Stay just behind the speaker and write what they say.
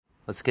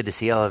It's good to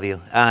see all of you.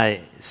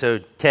 So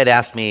Ted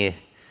asked me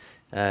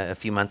a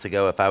few months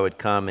ago if I would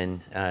come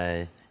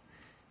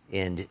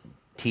and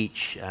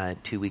teach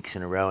 2 weeks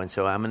in a row, and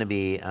so I'm going to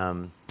be.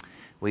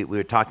 We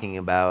were talking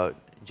about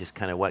just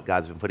kind of what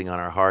God's been putting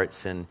on our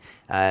hearts, and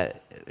at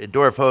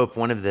Door of Hope,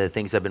 one of the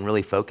things I've been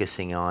really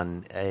focusing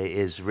on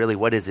is really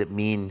what does it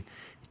mean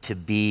to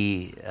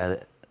be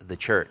the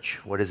church?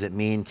 What does it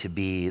mean to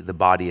be the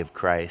body of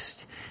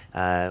Christ?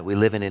 We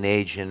live in an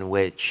age in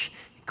which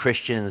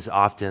Christians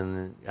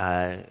often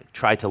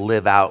try to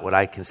live out what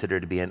I consider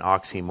to be an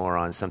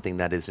oxymoron, something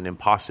that is an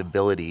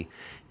impossibility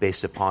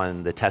based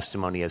upon the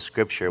testimony of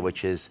Scripture,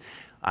 which is,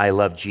 I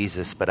love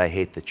Jesus, but I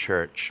hate the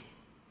church.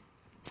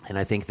 And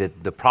I think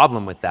that the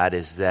problem with that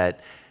is that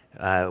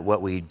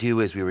what we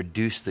do is we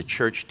reduce the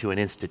church to an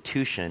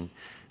institution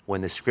when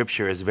the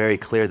Scripture is very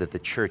clear that the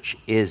church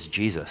is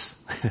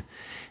Jesus.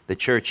 The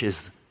church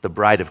is the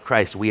bride of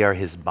Christ. We are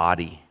his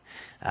body.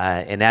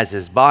 And as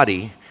his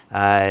body,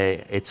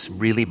 it's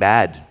really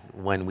bad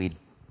when we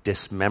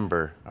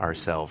dismember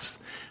ourselves.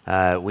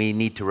 We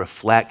need to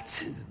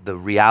reflect the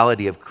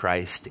reality of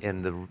Christ,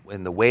 and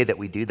the way that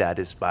we do that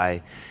is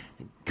by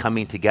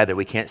coming together.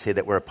 We can't say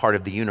that we're a part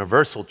of the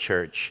universal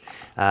church.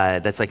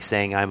 That's like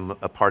saying I'm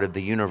a part of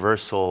the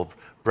universal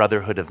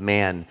brotherhood of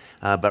man,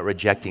 but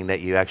rejecting that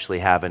you actually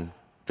have a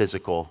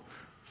physical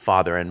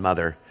father and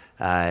mother.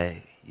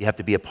 You have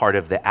to be a part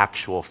of the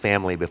actual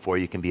family before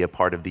you can be a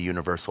part of the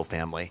universal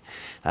family.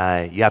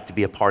 You have to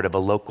be a part of a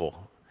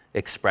local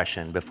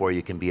expression before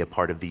you can be a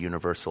part of the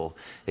universal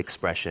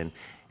expression.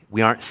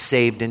 We aren't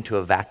saved into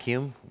a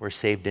vacuum. We're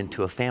saved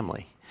into a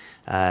family.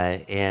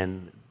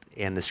 And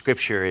the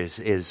Scripture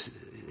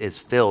is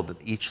filled.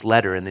 Each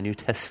letter in the New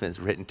Testament is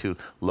written to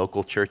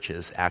local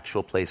churches,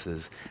 actual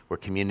places where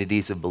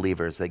communities of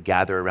believers that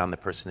gather around the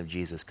person of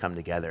Jesus come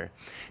together.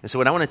 And so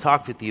what I want to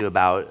talk with you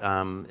about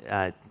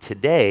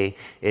today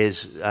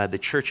is the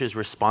church's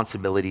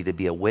responsibility to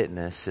be a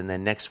witness. And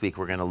then next week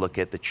we're going to look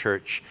at the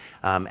church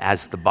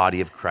as the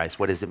body of Christ.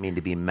 What does it mean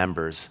to be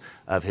members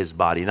of his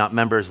body? Not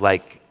members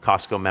like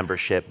Costco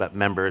membership, but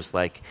members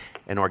like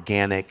an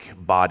organic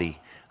body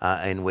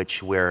in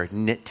which we're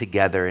knit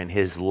together in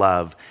his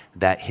love,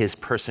 that his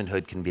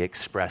personhood can be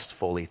expressed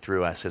fully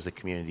through us as a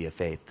community of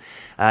faith.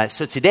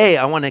 So today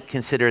I want to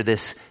consider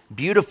this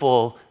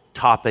beautiful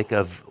topic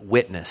of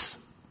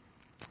witness,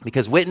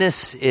 because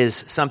witness is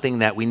something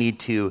that we need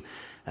to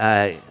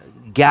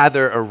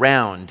gather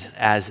around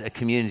as a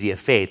community of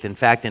faith. In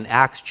fact, in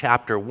Acts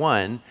chapter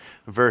 1,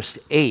 verse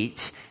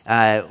 8,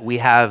 we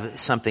have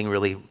something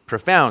really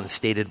profound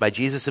stated by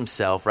Jesus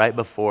himself right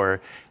before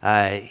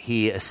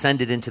he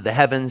ascended into the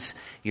heavens.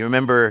 You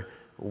remember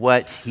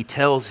what he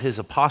tells his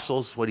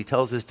apostles, what he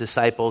tells his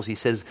disciples. He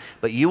says,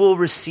 "But you will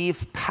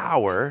receive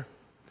power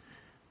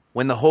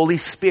when the Holy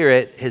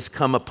Spirit has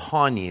come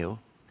upon you,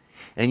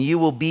 and you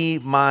will be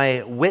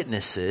my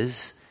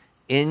witnesses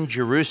in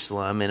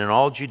Jerusalem and in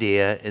all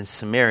Judea and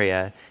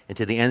Samaria and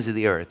to the ends of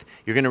the earth."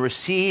 You're going to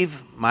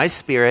receive my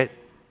Spirit,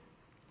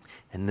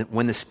 and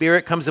when the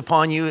Spirit comes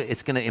upon you,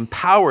 it's going to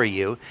empower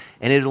you,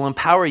 and it will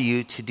empower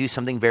you to do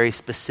something very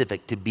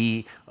specific, to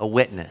be a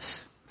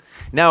witness.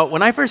 Now,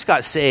 when I first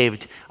got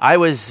saved, I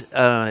was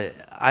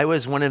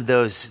one of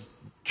those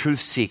truth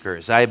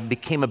seekers. I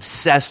became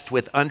obsessed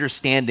with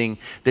understanding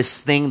this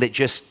thing that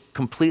just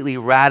completely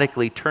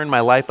radically turned my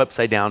life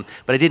upside down,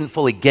 but I didn't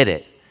fully get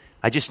it.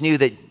 I just knew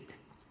that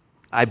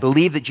I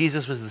believed that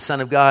Jesus was the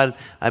Son of God.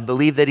 I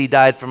believed that he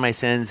died for my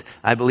sins.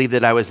 I believed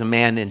that I was a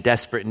man in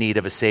desperate need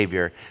of a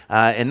Savior.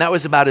 And that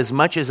was about as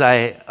much as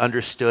I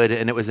understood,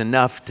 and it was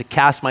enough to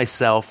cast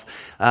myself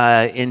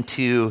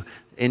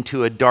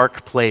into a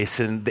dark place,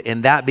 and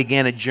that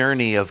began a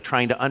journey of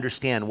trying to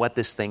understand what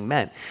this thing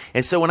meant.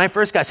 And so when I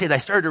first got saved, I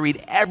started to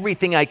read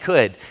everything I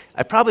could.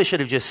 I probably should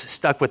have just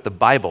stuck with the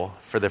Bible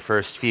for the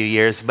first few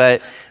years,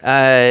 but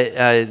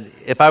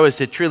if I was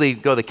to truly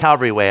go the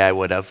Calvary way, I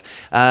would have.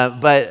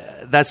 But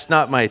that's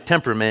not my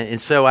temperament,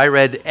 and so I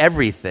read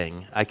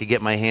everything I could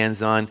get my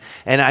hands on,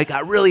 and I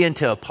got really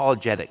into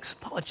apologetics.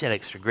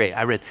 Apologetics are great.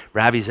 I read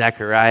Ravi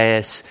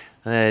Zacharias,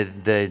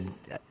 the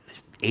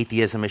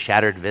Atheism, A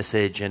Shattered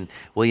Visage, and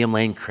William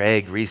Lane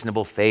Craig,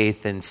 Reasonable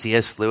Faith, and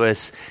C.S.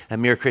 Lewis,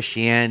 Mere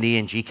Christianity,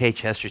 and G.K.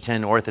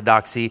 Chesterton,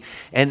 Orthodoxy.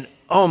 And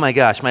oh my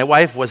gosh, my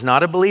wife was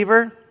not a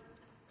believer,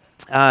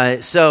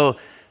 so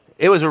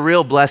it was a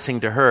real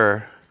blessing to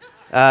her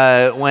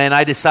when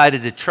I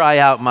decided to try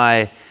out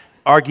my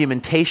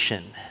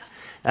argumentation,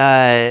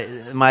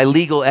 my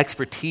legal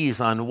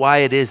expertise on why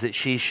it is that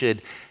she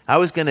should. I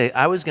was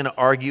gonna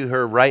argue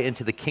her right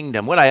into the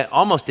kingdom. What I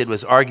almost did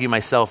was argue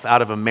myself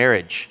out of a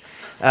marriage.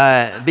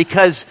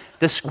 Because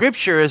the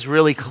Scripture is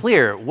really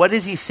clear. What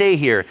does he say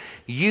here?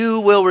 You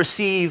will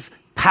receive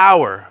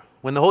power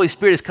when the Holy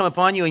Spirit has come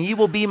upon you, and you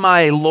will be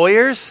my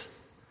lawyers.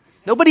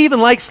 Nobody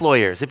even likes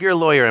lawyers. If you're a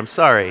lawyer, I'm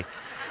sorry.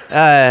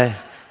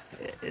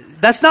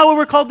 That's not what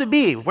we're called to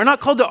be. We're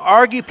not called to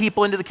argue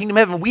people into the kingdom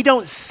of heaven. We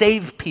don't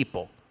save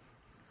people.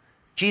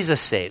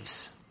 Jesus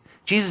saves.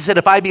 Jesus said,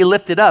 if I be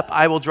lifted up,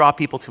 I will draw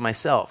people to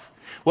myself.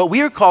 What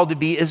we are called to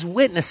be is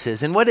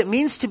witnesses. And what it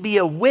means to be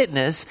a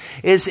witness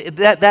is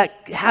that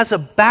has a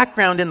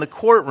background in the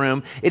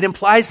courtroom. It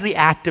implies the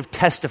act of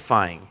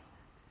testifying.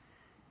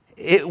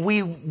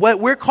 What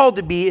we're called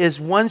to be is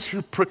ones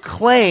who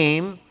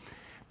proclaim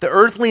the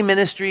earthly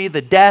ministry,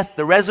 the death,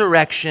 the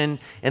resurrection,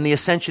 and the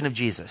ascension of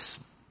Jesus.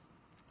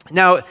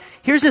 Now,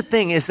 here's the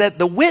thing, is that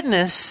the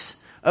witness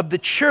of the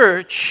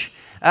church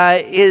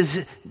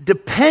is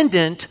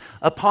dependent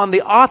upon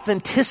the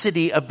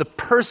authenticity of the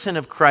person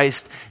of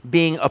Christ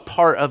being a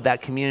part of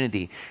that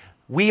community.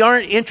 We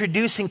aren't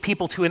introducing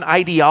people to an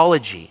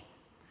ideology.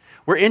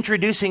 We're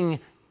introducing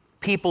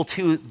people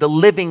to the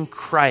living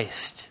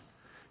Christ,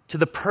 to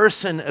the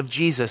person of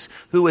Jesus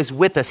who is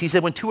with us. He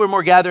said, when two or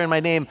more gather in my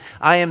name,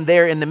 I am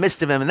there in the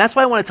midst of them. And that's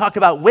why I want to talk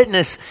about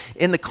witness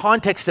in the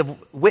context of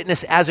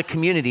witness as a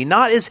community,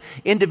 not as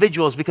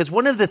individuals, because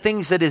one of the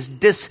things that is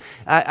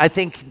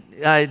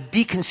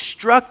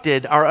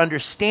deconstructed our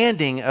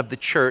understanding of the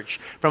church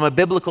from a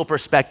biblical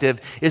perspective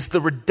is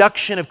the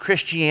reduction of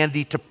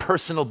Christianity to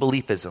personal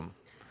beliefism.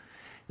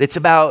 It's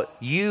about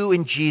you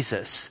and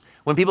Jesus.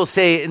 When people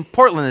say, and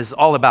Portland is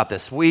all about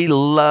this, we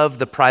love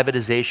the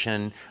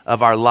privatization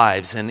of our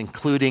lives and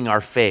including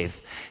our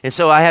faith. And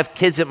so I have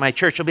kids at my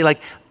church, they'll be like,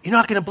 you're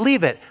not going to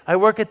believe it. I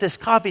work at this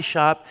coffee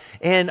shop,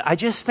 and I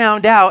just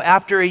found out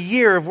after a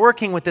year of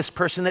working with this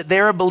person that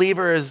they're a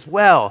believer as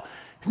well.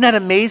 Isn't that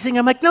amazing?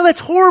 I'm like, no, that's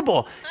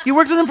horrible. You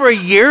worked with them for a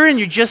year, and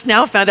you just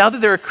now found out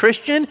that they're a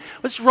Christian?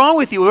 What's wrong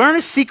with you? We're in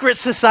a secret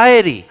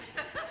society.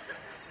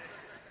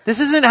 This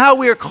isn't how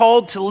we are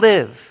called to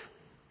live.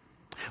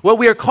 What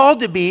we are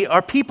called to be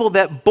are people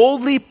that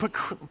boldly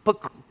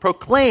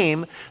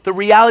proclaim the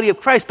reality of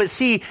Christ. But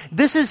see,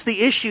 this is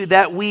the issue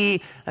that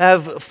we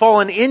have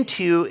fallen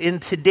into in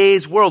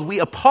today's world. We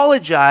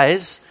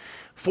apologize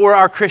for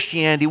our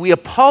Christianity. We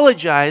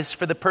apologize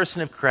for the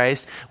person of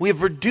Christ. We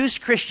have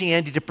reduced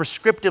Christianity to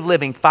prescriptive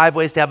living. 5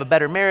 ways to have a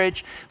better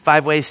marriage,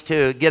 5 ways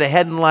to get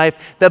ahead in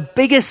life. The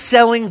biggest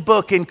selling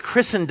book in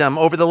Christendom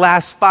over the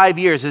last 5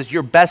 years is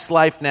Your Best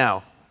Life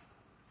Now,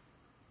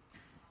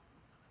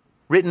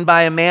 written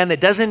by a man that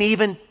doesn't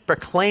even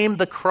proclaim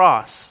the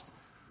cross.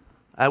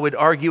 I would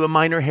argue a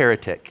minor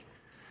heretic.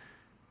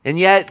 And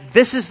yet,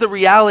 this is the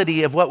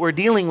reality of what we're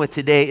dealing with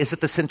today, is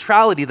that the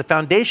centrality, the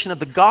foundation of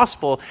the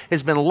gospel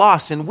has been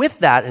lost, and with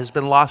that has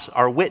been lost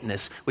our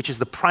witness, which is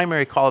the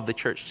primary call of the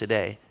church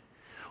today.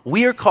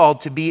 We are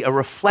called to be a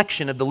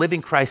reflection of the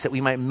living Christ that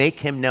we might make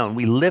him known.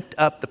 We lift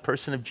up the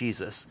person of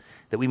Jesus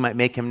that we might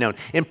make him known.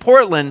 In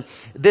Portland,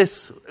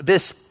 this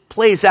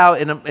plays out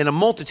in a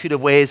multitude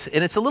of ways,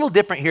 and it's a little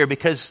different here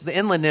because the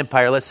Inland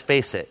Empire, let's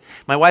face it.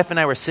 My wife and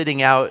I were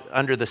sitting out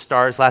under the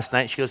stars last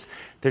night. She goes,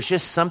 there's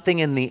just something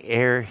in the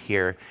air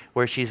here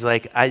where she's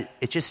like,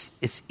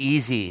 it's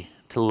easy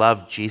to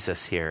love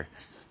Jesus here.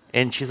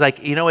 And she's like,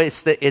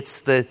 it's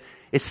the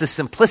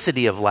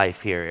simplicity of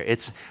life here.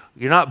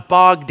 You're not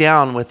bogged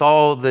down with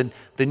all the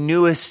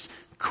newest,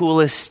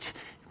 coolest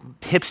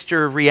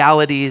hipster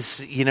realities,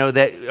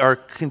 that are,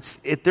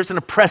 there's an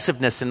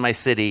oppressiveness in my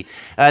city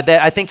that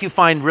I think you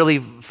find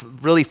really,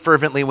 really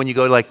fervently when you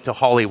go to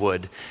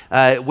Hollywood,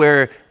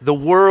 where the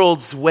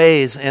world's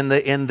ways and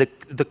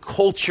the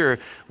culture,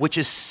 which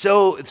is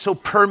so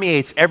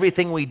permeates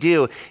everything we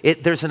do,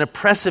 there's an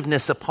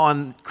oppressiveness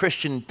upon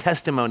Christian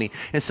testimony.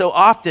 And so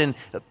often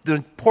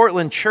the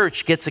Portland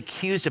church gets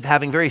accused of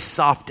having very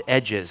soft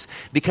edges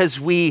because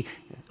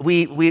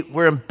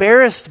we're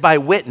embarrassed by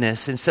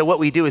witness, and so what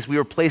we do is we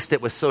replaced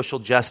it with social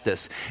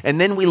justice.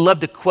 And then we love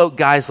to quote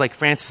guys like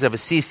Francis of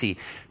Assisi.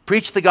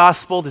 Preach the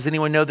gospel. Does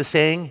anyone know the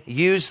saying?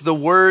 Use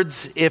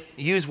words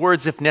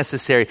if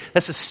necessary.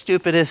 That's the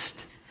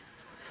stupidest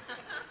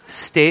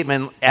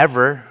statement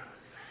ever.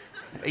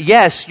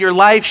 Yes, your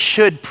life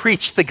should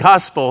preach the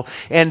gospel,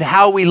 and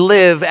how we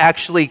live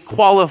actually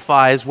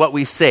qualifies what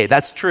we say.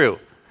 That's true.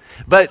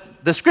 But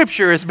the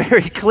scripture is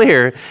very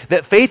clear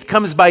that faith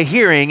comes by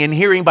hearing, and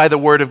hearing by the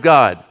word of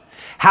God.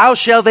 How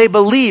shall they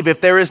believe if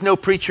there is no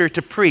preacher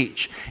to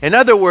preach? In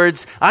other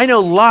words, I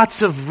know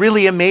lots of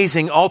really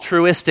amazing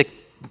altruistic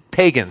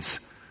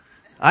pagans.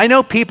 I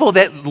know people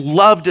that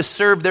love to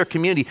serve their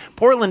community.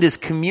 Portland is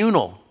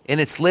communal in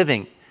its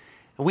living.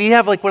 We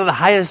have one of the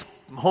highest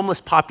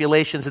homeless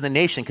populations in the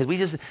nation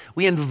because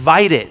we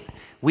invite it.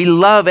 We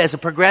love, as a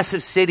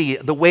progressive city,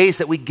 the ways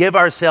that we give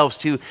ourselves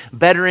to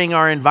bettering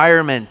our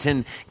environment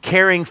and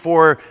caring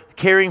for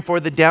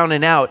the down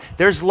and out.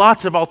 There's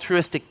lots of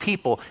altruistic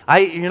people.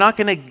 You're not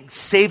going to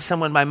save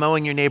someone by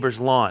mowing your neighbor's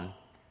lawn.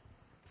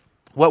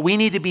 What we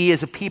need to be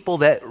is a people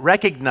that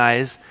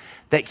recognize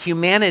that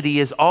humanity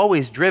is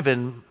always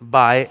driven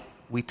by,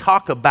 we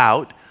talk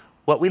about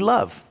what we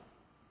love.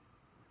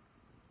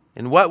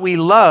 And what we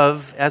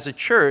love as a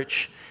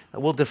church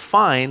will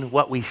define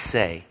what we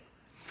say.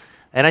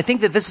 And I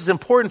think that this is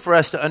important for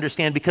us to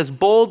understand because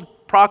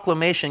bold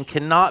proclamation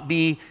cannot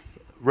be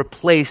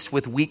replaced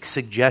with weak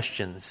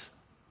suggestions.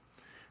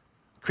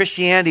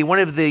 Christianity, one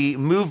of the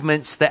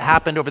movements that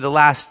happened over the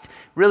last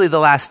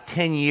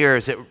 10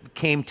 years, it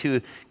came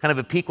to kind of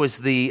a peak, was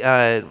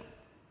the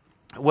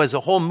was a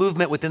whole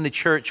movement within the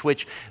church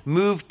which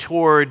moved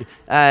toward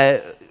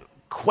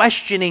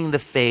questioning the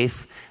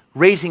faith,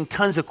 raising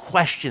tons of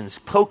questions,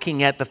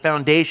 poking at the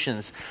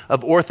foundations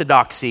of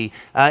orthodoxy,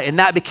 and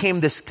that became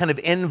this kind of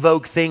en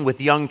vogue thing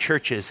with young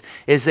churches.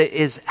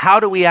 Is how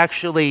do we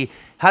actually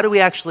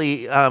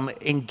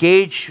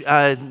engage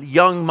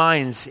young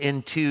minds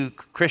into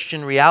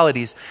Christian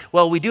realities?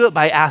 Well, we do it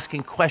by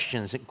asking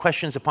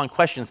questions upon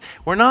questions.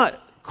 We're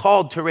not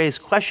called to raise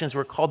questions;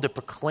 we're called to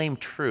proclaim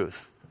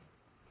truth.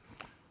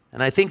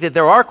 And I think that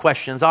there are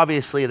questions,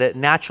 obviously, that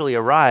naturally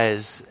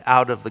arise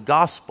out of the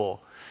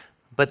gospel,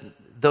 but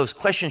those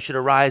questions should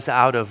arise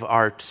out of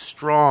our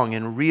strong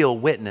and real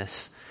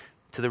witness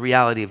to the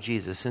reality of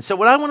Jesus. And so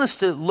what I want us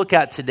to look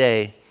at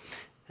today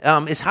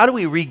is how do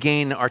we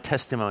regain our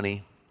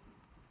testimony?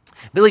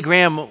 Billy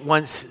Graham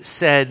once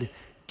said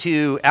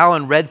to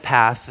Alan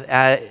Redpath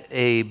at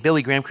a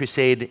Billy Graham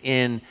crusade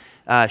in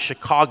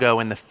Chicago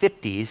in the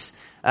 50s,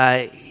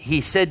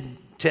 he said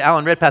to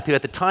Alan Redpath, who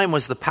at the time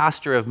was the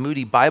pastor of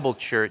Moody Bible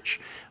Church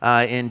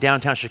in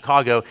downtown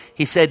Chicago,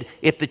 he said,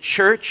 if the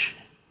church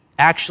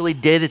actually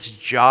did its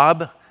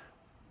job,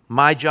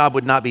 my job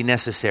would not be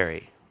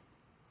necessary.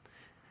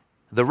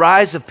 The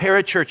rise of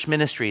parachurch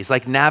ministries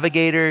like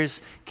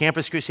Navigators,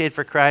 Campus Crusade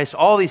for Christ,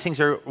 all these things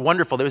are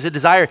wonderful. There was a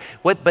desire,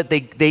 but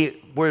they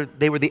were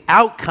the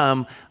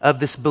outcome of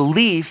this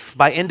belief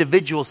by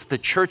individuals that the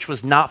church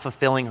was not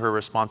fulfilling her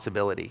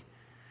responsibility.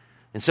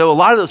 And so a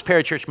lot of those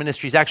parachurch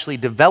ministries actually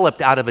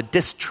developed out of a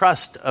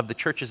distrust of the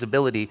church's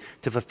ability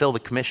to fulfill the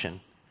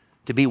commission,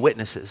 to be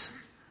witnesses.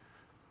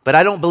 But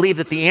I don't believe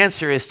that the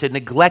answer is to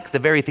neglect the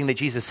very thing that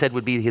Jesus said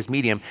would be his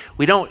medium.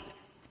 We don't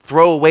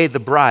throw away the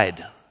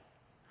bride.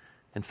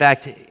 In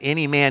fact,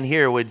 any man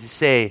here would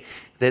say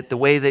that the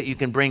way that you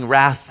can bring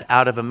wrath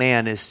out of a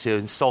man is to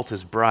insult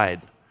his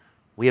bride.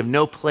 We have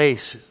no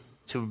place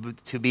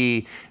to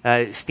be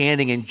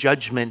standing in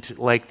judgment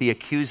like the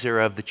accuser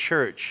of the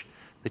church.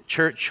 The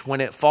church,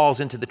 when it falls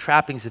into the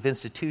trappings of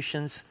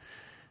institutions,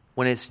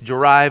 when it's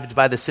derived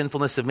by the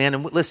sinfulness of man.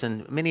 And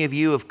listen, many of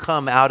you have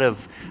come out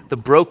of the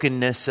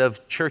brokenness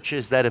of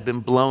churches that have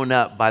been blown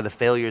up by the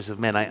failures of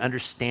men. I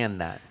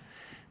understand that.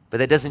 But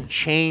that doesn't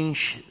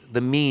change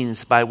the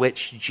means by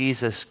which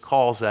Jesus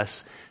calls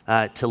us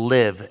to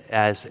live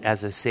as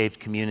a saved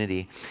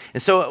community.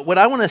 And so what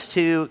I want us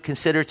to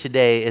consider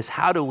today is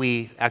how do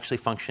we actually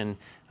function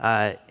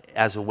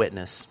as a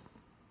witness?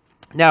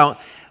 Now,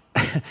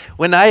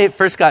 when I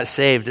first got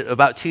saved,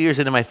 about 2 years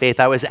into my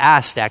faith, I was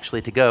asked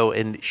actually to go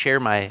and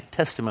share my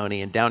testimony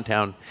in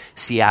downtown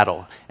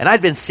Seattle. And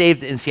I'd been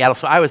saved in Seattle,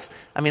 so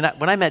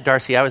when I met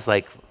Darcy, I was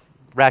like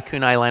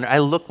raccoon eyeliner. I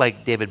looked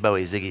like David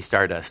Bowie, Ziggy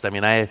Stardust. I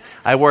mean, I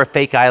wore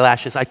fake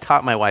eyelashes. I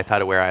taught my wife how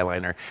to wear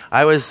eyeliner.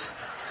 It was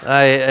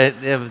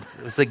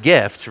a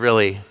gift,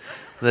 really.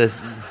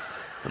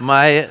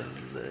 I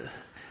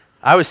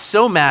was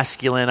so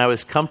masculine, I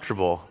was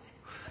comfortable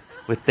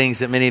with things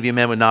that many of you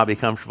men would not be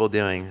comfortable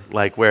doing,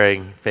 like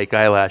wearing fake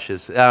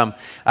eyelashes. I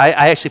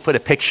actually put a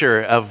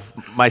picture of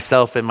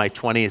myself in my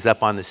 20s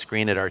up on the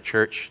screen at our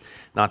church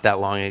not that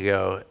long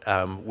ago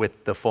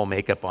with the full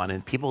makeup on,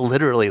 and people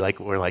literally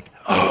were like,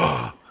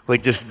 oh,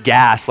 like just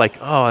gasped, like,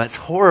 oh, that's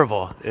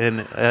horrible.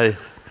 And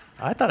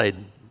I thought it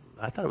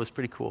was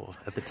pretty cool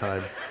at the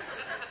time.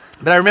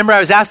 But I remember I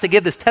was asked to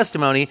give this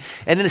testimony,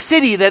 and in a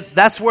city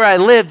that's where I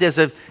lived as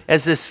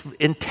this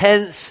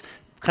intense,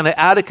 kind of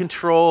out of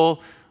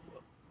control,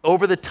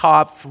 over the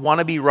top,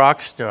 wannabe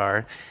rock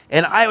star.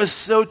 And I was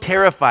so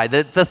terrified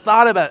that the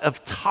thought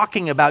of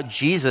talking about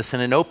Jesus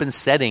in an open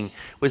setting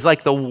was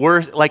like the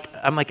worst.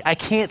 I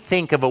can't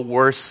think of a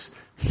worse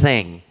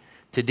thing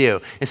to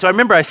do. And so I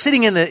remember I was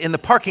sitting in the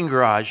parking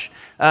garage,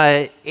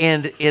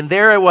 and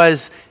there I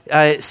was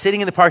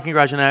sitting in the parking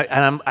garage,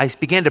 and I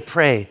began to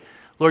pray,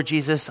 Lord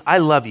Jesus, I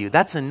love you.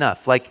 That's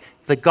enough. Like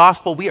the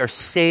gospel, we are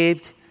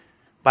saved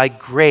by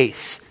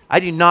grace. I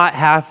do not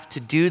have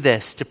to do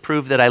this to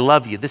prove that I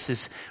love you. This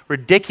is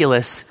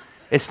ridiculous.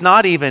 It's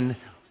not even,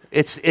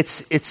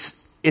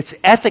 it's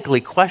ethically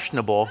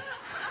questionable.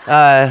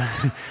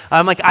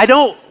 I'm like, I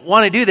don't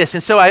want to do this.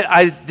 And so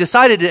I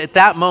decided at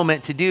that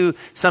moment to do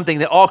something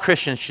that all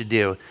Christians should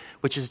do,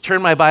 which is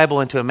turn my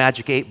Bible into a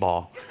magic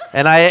 8-ball.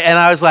 And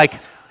I was like,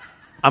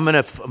 I'm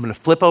gonna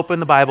flip open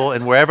the Bible,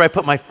 and wherever I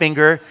put my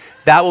finger,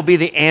 that will be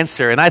the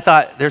answer. And I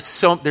thought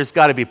there's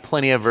got to be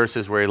plenty of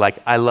verses where you're like,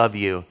 I love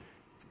you.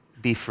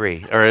 Be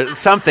free, or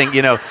something,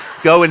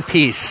 go in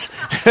peace.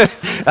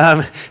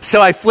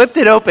 So I flipped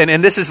it open,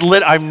 and this is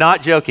I'm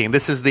not joking.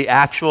 This is the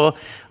actual,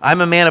 I'm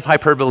a man of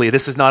hyperbole.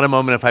 This is not a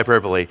moment of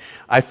hyperbole.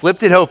 I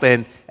flipped it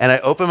open, and I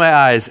opened my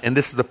eyes, and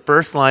this is the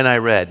first line I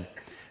read.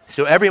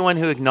 So everyone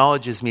who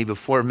acknowledges me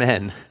before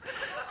men,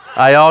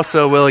 I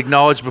also will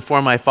acknowledge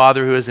before my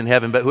Father who is in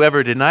heaven. But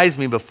whoever denies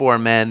me before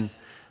men,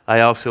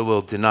 I also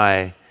will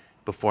deny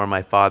before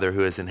my Father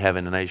who is in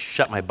heaven. And I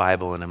shut my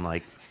Bible, and I'm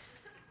like,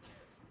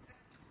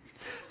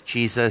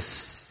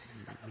 Jesus,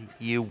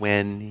 you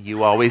win.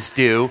 You always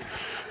do.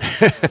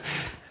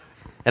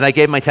 And I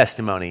gave my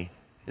testimony.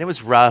 And it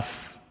was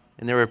rough,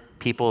 and there were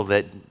people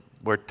that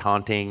were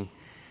taunting.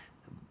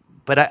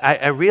 But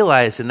I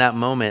realized in that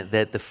moment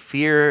that the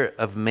fear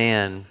of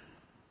man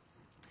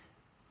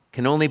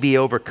can only be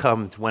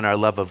overcome when our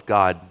love of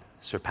God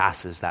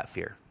surpasses that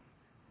fear.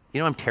 You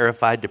know, I'm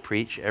terrified to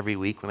preach every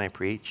week when I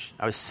preach.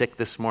 I was sick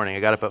this morning. I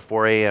got up at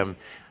 4 a.m.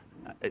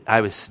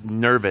 I was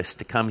nervous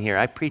to come here.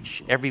 I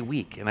preach every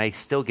week, and I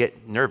still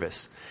get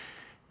nervous.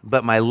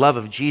 But my love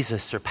of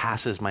Jesus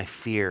surpasses my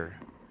fear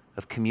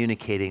of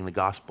communicating the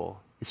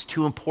gospel. It's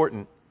too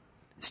important.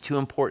 It's too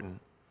important.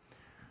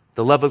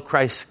 The love of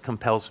Christ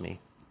compels me.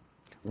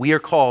 We are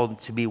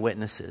called to be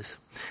witnesses.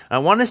 I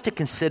want us to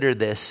consider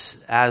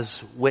this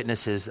as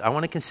witnesses. I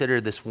want to consider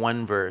this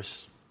one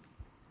verse.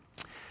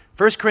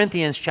 1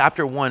 Corinthians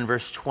chapter 1,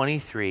 verse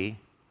 23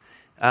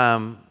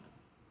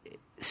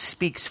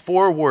 speaks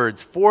four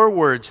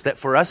words that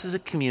for us as a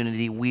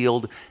community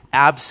wield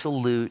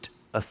absolute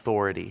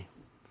authority.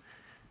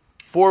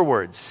 4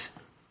 words.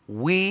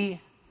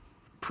 We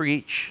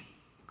preach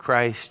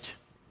Christ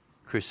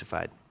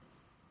crucified.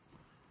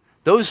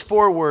 Those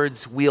 4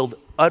 words wield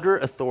utter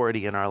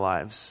authority in our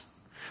lives.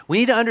 We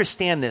need to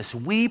understand this.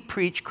 We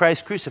preach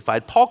Christ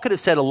crucified. Paul could have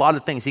said a lot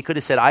of things. He could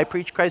have said, I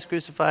preach Christ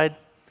crucified.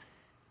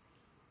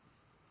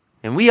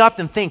 And we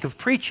often think of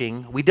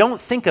preaching, we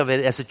don't think of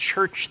it as a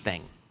church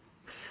thing.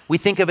 We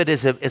think of it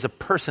as a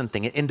person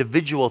thing, an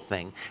individual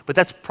thing. But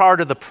that's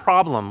part of the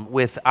problem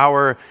with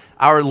our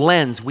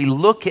lens. We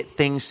look at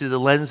things through the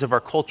lens of our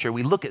culture.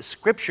 We look at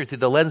Scripture through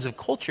the lens of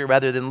culture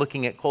rather than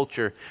looking at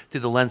culture through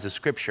the lens of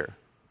Scripture.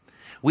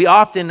 We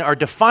often are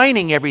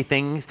defining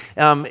everything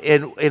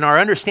in our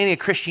understanding of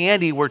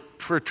Christianity. We're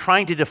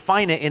trying to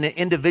define it in an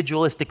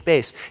individualistic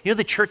base. You know,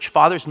 the church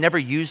fathers never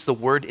used the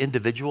word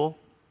individual.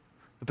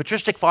 The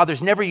patristic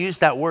fathers never used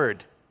that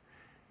word.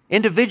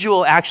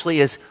 Individual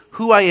actually is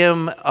who I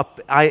am,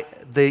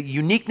 the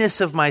uniqueness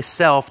of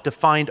myself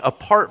defined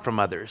apart from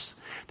others.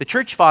 The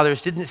church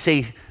fathers didn't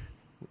say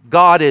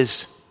God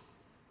is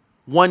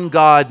one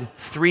God,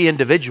 3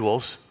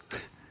 individuals.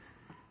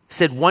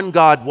 Said one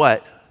God,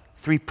 what?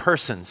 3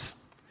 persons.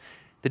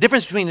 The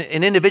difference between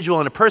an individual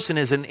and a person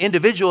is an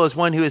individual is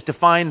one who is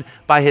defined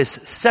by his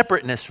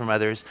separateness from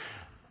others.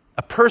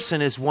 A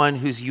person is one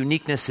whose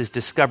uniqueness is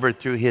discovered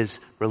through his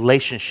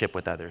relationship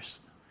with others.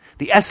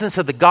 The essence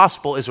of the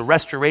gospel is a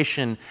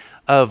restoration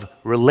of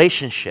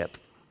relationship.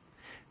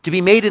 To be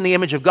made in the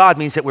image of God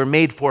means that we're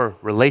made for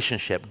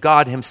relationship.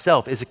 God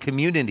himself is a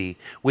community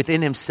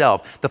within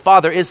himself. The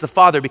Father is the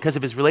Father because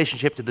of his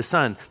relationship to the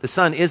Son. The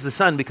Son is the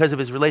Son because of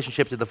his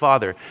relationship to the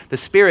Father. The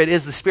Spirit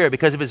is the Spirit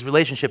because of his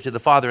relationship to the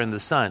Father and the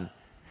Son.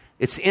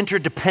 It's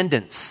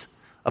interdependence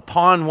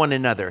upon one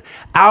another.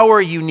 Our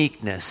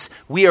uniqueness,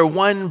 we are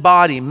one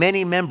body,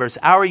 many members.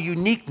 Our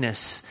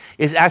uniqueness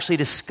is actually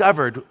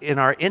discovered in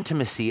our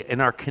intimacy,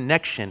 in our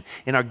connection,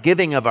 in our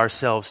giving of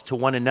ourselves to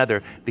one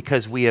another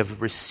because we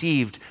have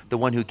received the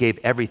one who gave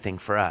everything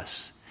for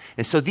us.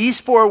 And so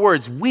these 4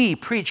 words, we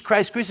preach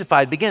Christ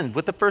crucified, begin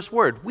with the first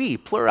word, we,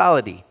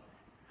 plurality.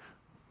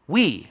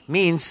 We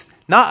means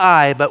not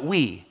I, but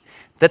we.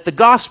 That the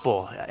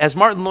gospel, as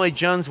Martin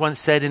Lloyd-Jones once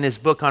said in his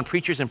book on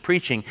preachers and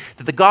preaching,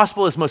 that the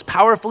gospel is most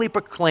powerfully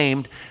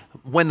proclaimed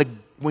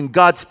when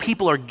God's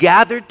people are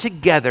gathered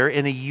together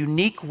in a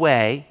unique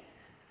way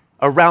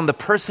around the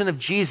person of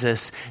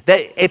Jesus.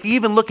 That if you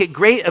even look at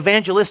great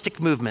evangelistic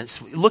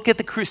movements, look at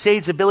the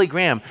Crusades of Billy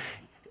Graham,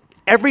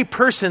 every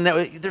person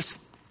there's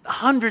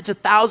hundreds of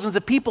thousands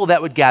of people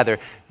that would gather.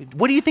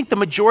 What do you think the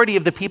majority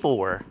of the people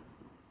were?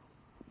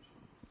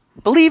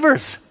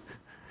 Believers.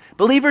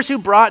 Believers who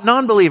brought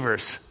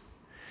non-believers.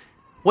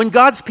 When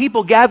God's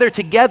people gather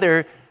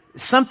together,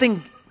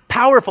 something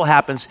powerful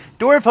happens.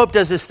 Door of Hope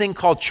does this thing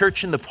called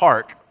Church in the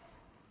Park.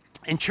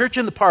 And Church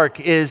in the Park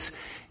is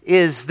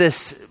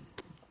this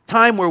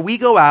time where we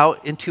go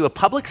out into a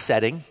public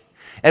setting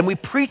and we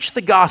preach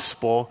the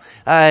gospel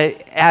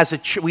as a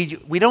church.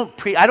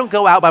 I don't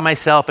go out by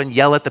myself and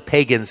yell at the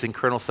pagans in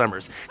Colonel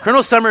Summers.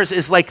 Colonel Summers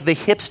is like the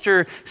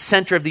hipster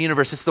center of the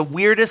universe. It's the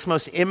weirdest,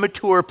 most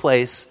immature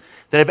place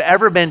that I've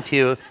ever been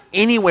to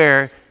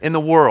anywhere in the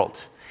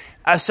world.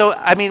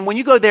 When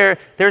you go there,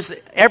 there's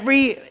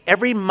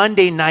every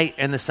Monday night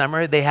in the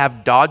summer, they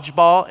have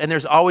dodgeball, and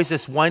there's always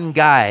this one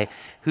guy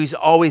who's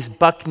always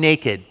buck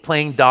naked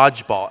playing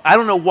dodgeball. I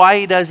don't know why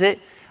he does it.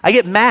 I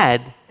get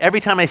mad every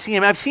time I see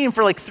him. I've seen him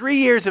for like 3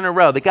 years in a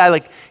row. The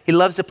guy, he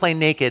loves to play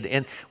naked.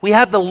 And we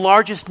have the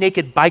largest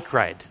naked bike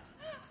ride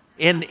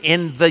in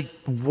the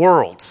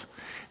world.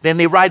 Then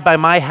they ride by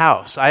my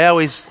house. I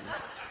always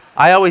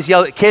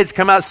yell at kids,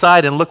 come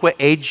outside and look what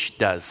age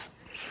does.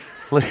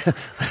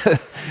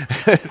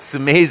 It's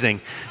amazing.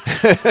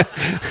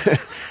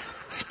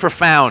 It's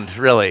profound,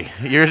 really.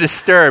 You're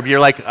disturbed. You're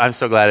like, I'm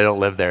so glad I don't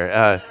live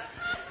there.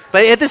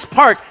 But at this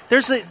park,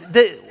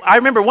 I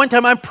remember one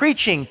time I'm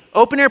preaching,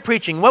 open air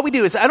preaching. What we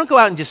do is I don't go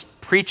out and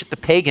just preach at the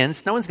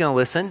pagans. No one's going to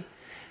listen.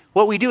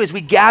 What we do is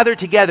we gather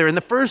together. In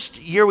the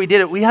first year we did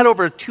it, we had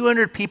over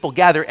 200 people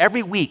gather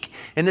every week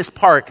in this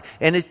park.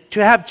 And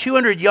to have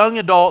 200 young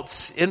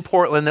adults in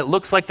Portland that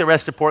looks like the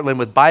rest of Portland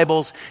with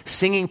Bibles,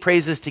 singing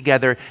praises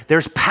together,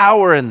 there's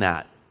power in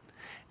that.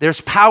 There's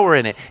power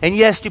in it. And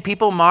yes, do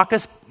people mock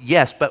us?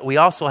 Yes, but we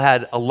also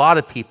had a lot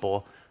of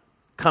people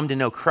come to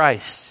know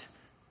Christ,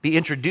 be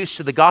introduced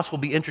to the gospel,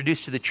 be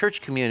introduced to the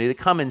church community. They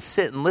come and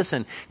sit and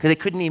listen because they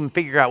couldn't even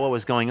figure out what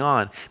was going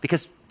on.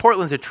 Because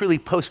Portland's a truly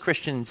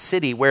post-Christian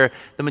city where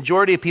the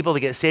majority of people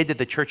that get saved at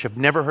the church have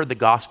never heard the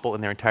gospel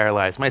in their entire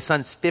lives. My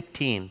son's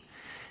 15,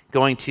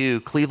 going to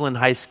Cleveland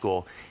High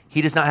School.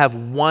 He does not have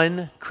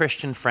one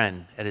Christian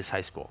friend at his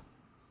high school.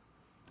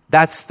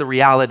 That's the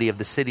reality of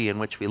the city in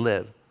which we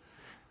live.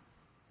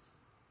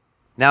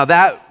 Now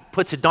that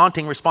puts a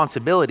daunting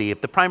responsibility.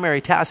 If the primary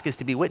task is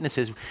to be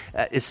witnesses,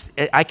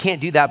 I can't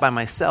do that by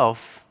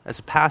myself as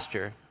a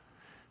pastor.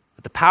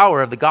 But the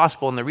power of the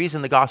gospel, and the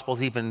reason the gospel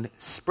is even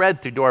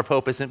spread through Door of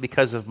Hope isn't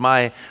because of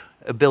my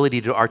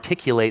ability to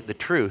articulate the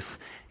truth.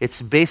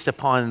 It's based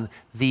upon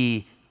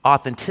the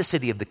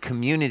authenticity of the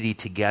community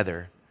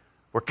together.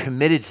 We're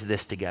committed to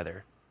this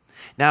together.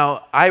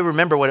 Now, I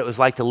remember what it was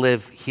like to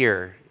live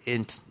here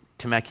in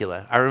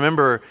Temecula. I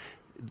remember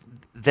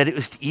that it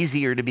was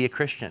easier to be a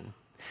Christian.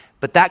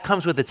 But that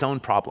comes with its own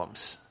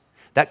problems.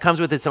 That comes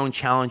with its own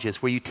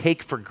challenges where you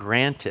take for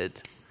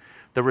granted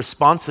the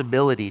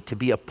responsibility to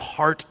be a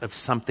part of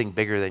something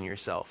bigger than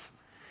yourself.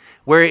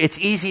 Where it's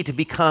easy to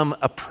become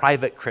a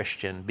private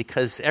Christian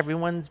because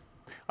everyone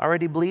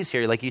already believes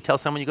here. Like you tell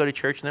someone you go to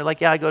church and they're like,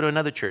 yeah, I go to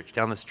another church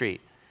down the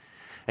street.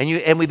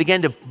 And we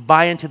begin to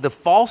buy into the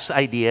false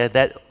idea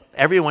that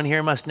everyone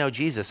here must know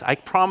Jesus. I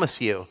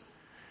promise you,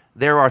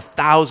 there are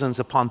thousands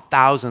upon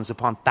thousands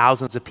upon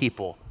thousands of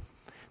people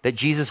that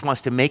Jesus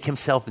wants to make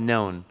himself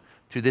known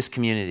through this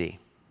community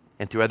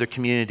and through other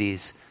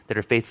communities that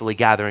are faithfully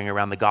gathering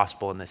around the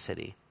gospel in this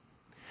city.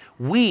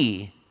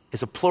 We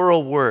is a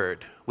plural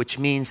word, which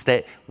means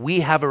that we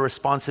have a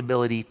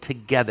responsibility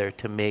together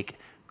to make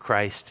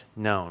Christ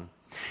known.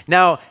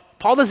 Now,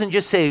 Paul doesn't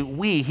just say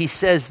we, he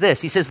says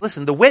this. He says,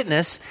 listen, the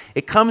witness,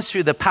 it comes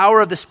through the power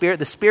of the Spirit.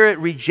 The Spirit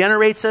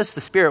regenerates us. The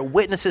Spirit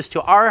witnesses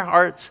to our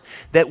hearts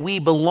that we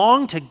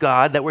belong to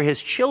God, that we're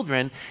his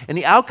children. And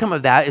the outcome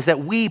of that is that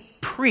we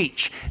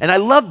preach. And I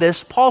love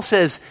this. Paul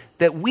says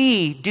that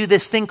we do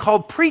this thing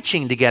called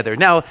preaching together.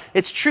 Now,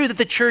 it's true that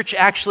the church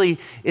actually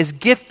is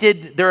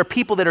gifted. There are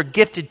people that are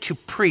gifted to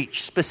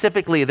preach.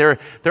 Specifically, they're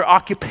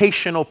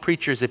occupational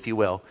preachers, if you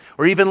will,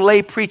 or even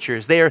lay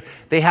preachers. They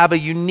have a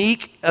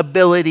unique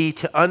ability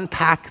to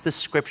unpack the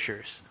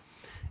scriptures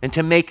and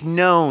to make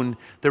known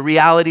the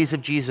realities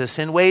of Jesus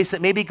in ways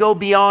that maybe go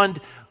beyond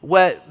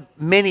what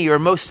many or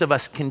most of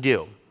us can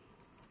do.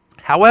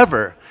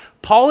 However,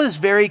 Paul is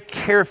very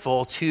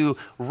careful to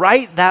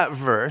write that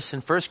verse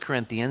in 1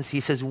 Corinthians. He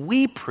says,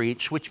 we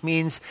preach, which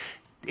means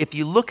if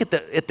you look at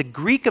the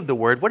Greek of the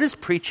word, what does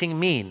preaching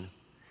mean?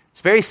 It's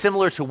very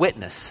similar to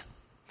witness.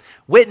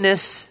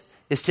 Witness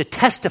is to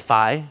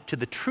testify to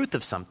the truth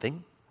of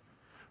something.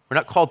 We're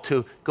not called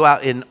to go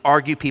out and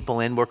argue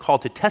people in. We're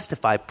called to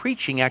testify.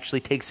 Preaching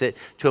actually takes it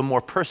to a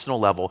more personal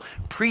level.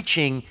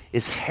 Preaching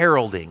is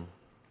heralding.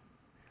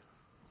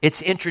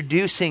 It's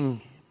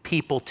introducing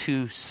people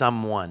to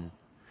someone.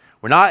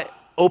 We're not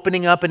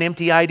opening up an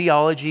empty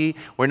ideology.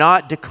 We're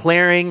not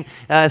declaring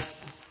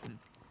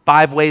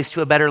 5 ways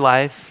to a better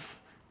life,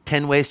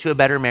 10 ways to a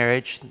better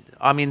marriage.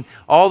 I mean,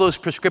 all those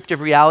prescriptive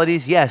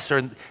realities, yes,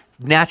 are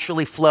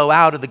naturally flow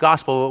out of the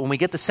gospel. But when we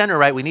get the center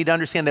right, we need to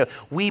understand that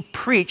we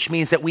preach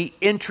means that we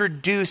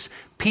introduce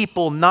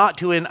people not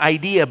to an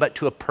idea, but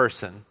to a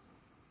person.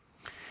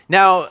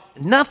 Now,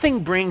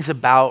 nothing brings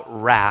about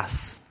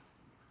wrath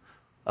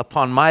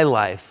upon my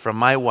life from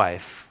my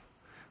wife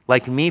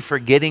like me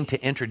forgetting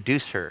to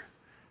introduce her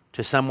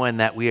to someone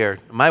that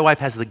my wife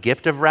has the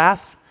gift of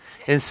wrath.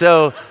 And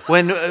so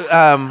when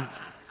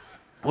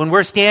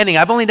we're standing,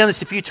 I've only done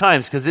this a few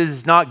times because this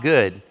is not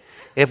good.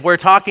 If we're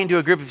talking to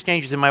a group of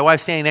strangers and my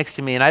wife's standing next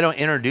to me and I don't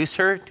introduce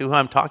her to who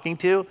I'm talking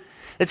to,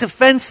 it's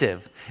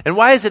offensive. And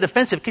why is it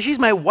offensive? Because she's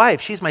my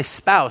wife. She's my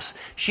spouse.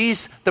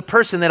 She's the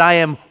person that I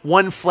am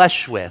one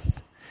flesh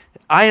with.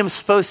 I am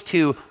supposed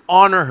to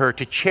honor her,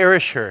 to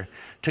cherish her,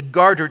 to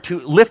guard her, to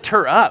lift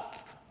her up.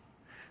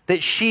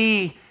 That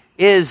she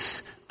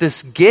is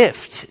this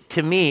gift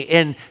to me,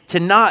 and to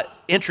not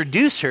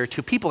introduce her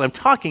to people I'm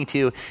talking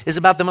to is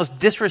about the most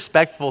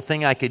disrespectful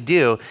thing I could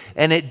do,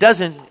 and it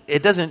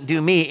doesn't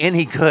do me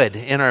any good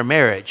in our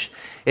marriage.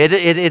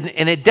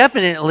 It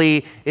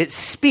definitely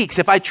speaks.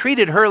 If I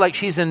treated her like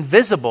she's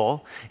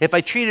invisible, if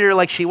I treated her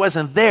like she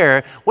wasn't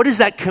there, what does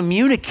that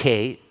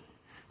communicate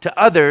to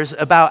others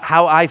about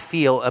how I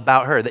feel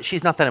about her? That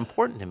she's not that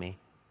important to me.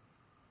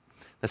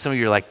 Now, some of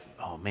you are like,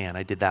 oh man,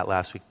 I did that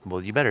last week.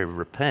 Well, you better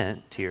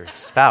repent to your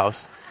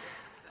spouse.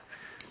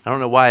 I don't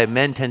know why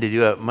men tend to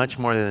do it much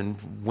more than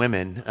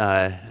women.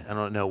 I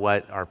don't know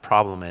what our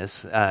problem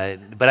is.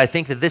 But I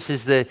think that this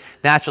is the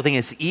natural thing.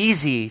 It's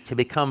easy to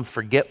become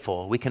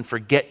forgetful. We can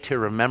forget to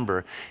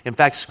remember. In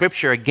fact,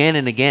 Scripture again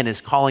and again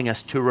is calling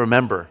us to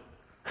remember.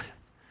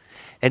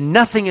 And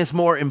nothing is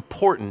more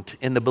important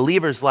in the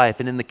believer's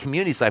life and in the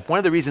community's life. One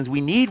of the reasons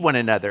we need one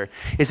another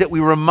is that we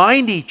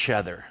remind each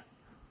other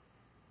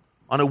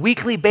on a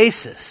weekly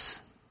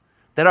basis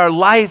That our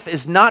life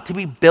is not to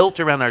be built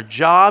around our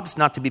jobs,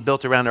 not to be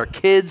built around our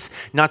kids,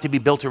 not to be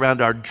built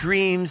around our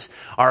dreams,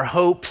 our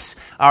hopes,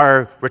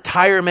 our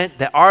retirement,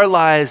 that our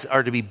lives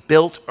are to be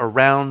built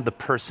around the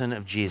person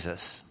of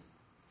Jesus.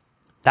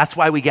 That's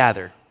why we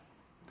gather.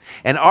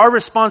 And our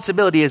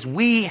responsibility is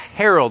we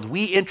herald,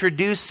 we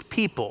introduce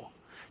people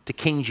to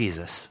King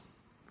Jesus.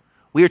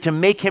 We are to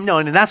make him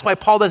known. And that's why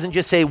Paul doesn't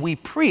just say we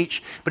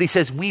preach, but he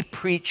says we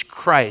preach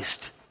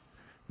Christ.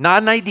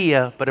 Not an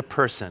idea, but a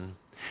person.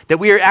 That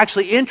we are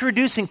actually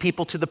introducing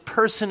people to the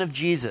person of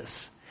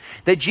Jesus.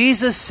 That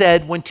Jesus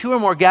said, when two or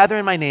more gather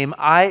in my name,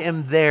 I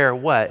am there,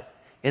 what?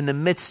 In the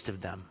midst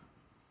of them.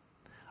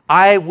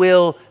 I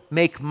will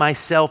make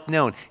myself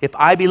known. If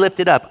I be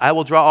lifted up, I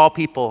will draw all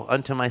people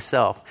unto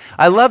myself.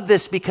 I love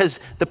this because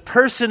the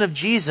person of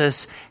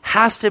Jesus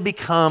has to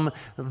become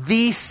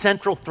the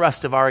central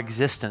thrust of our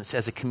existence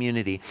as a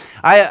community.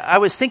 I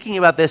was thinking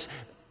about this.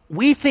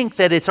 We think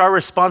that it's our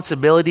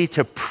responsibility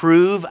to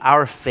prove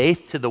our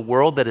faith to the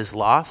world that is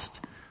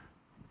lost.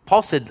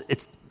 Paul said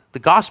the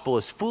gospel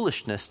is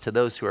foolishness to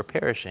those who are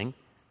perishing.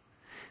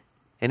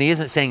 And he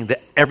isn't saying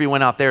that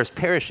everyone out there is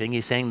perishing.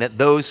 He's saying that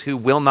those who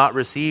will not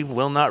receive,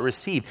 will not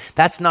receive.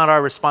 That's not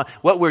our response.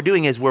 What we're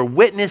doing is we're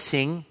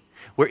witnessing,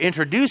 we're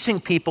introducing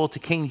people to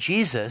King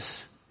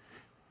Jesus,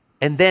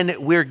 and then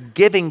we're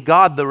giving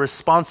God the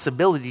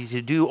responsibility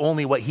to do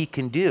only what he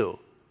can do.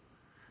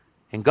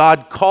 And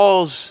God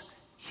calls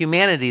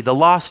humanity, the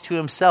lost, to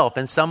himself,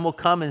 and some will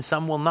come and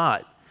some will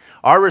not.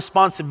 Our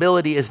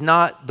responsibility is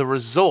not the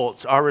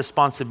results. Our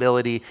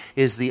responsibility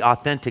is the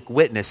authentic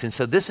witness. And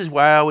so this is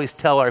why I always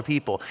tell our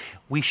people,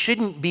 we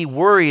shouldn't be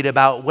worried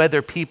about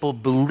whether people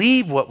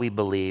believe what we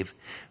believe,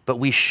 but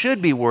we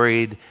should be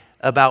worried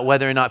about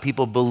whether or not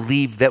people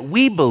believe that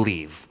we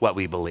believe what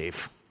we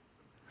believe.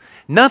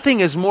 Nothing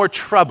is more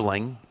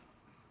troubling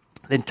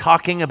than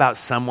talking about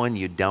someone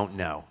you don't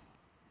know.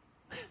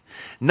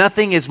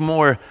 Nothing is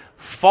more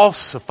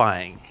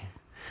falsifying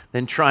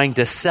than trying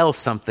to sell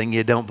something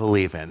you don't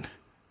believe in.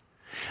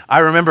 I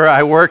remember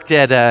I worked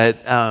this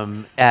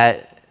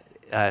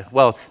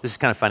is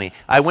kind of funny.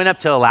 I went up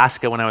to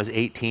Alaska when I was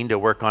 18 to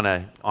work on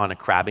a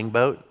crabbing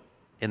boat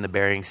in the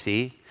Bering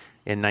Sea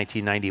in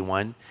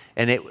 1991.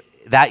 And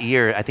that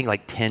year, I think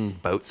like 10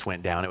 boats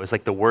went down. It was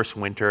like the worst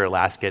winter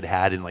Alaska had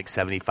had in like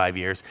 75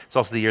 years. It's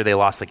also the year they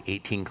lost like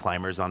 18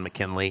 climbers on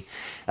McKinley.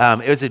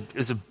 It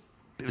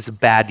was a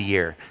bad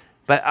year.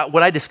 But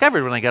what I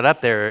discovered when I got up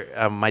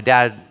there, my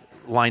dad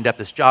lined up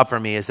this job for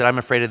me, is that I'm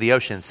afraid of the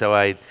ocean. So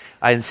I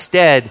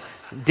instead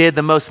did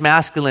the most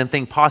masculine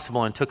thing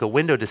possible and took a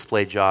window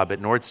display job at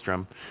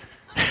Nordstrom.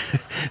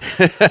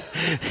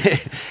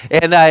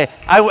 And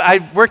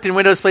I worked in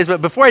window displays,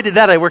 but before I did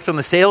that, I worked on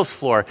the sales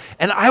floor.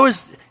 And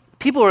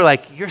people were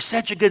like, you're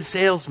such a good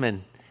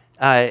salesman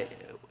at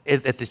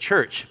the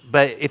church.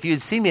 But if you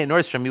had seen me at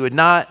Nordstrom, you would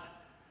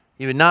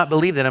not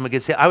believe that I'm a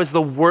good salesman. I was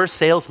the worst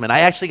salesman. I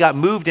actually got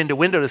moved into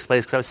window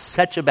displays because I was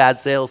such a bad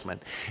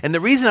salesman. And the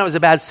reason I was a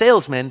bad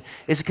salesman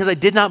is because I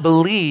did not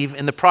believe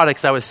in the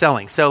products I was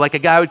selling. So like a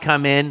guy would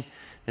come in and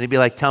he'd be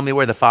like, tell me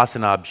where the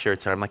Fastenab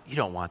shirts are. I'm like, you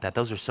don't want that.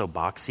 Those are so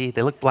boxy.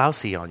 They look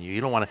blousy on you. You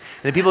don't want to.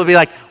 And then people would be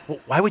like, well,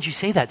 why would you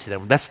say that to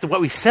them? That's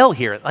what we sell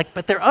here. Like,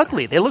 but they're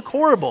ugly. They look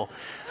horrible.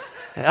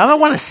 I don't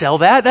want to sell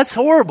that. That's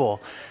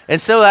horrible.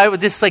 And so I would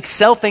just like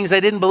sell things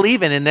I didn't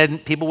believe in, and then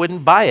people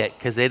wouldn't buy it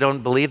because they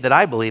don't believe that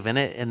I believe in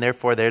it, and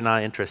therefore they're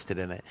not interested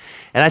in it.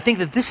 And I think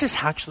that this is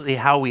actually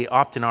how we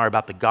often are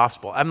about the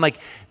gospel. I'm like,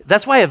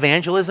 that's why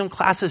evangelism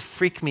classes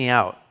freak me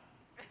out.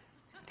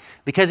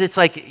 Because it's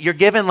like you're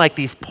given like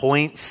these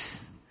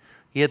points.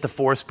 You get the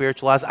 4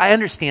 spiritual laws. I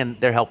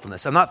understand their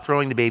helpfulness. I'm not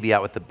throwing the baby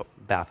out with the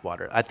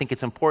bathwater. I think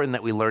it's important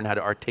that we learn how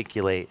to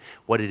articulate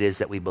what it is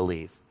that we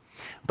believe.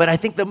 But I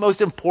think the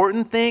most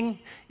important thing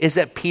is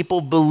that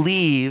people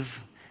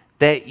believe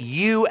that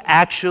you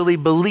actually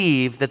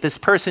believe that this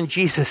person,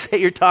 Jesus, that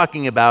you're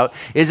talking about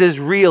is as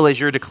real as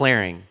you're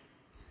declaring.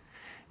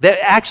 That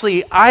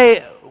actually,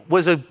 I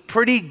was a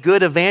pretty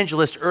good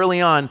evangelist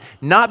early on,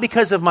 not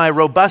because of my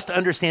robust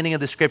understanding of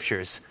the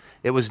scriptures.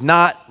 It was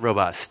not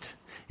robust.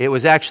 It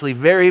was actually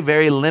very,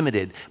 very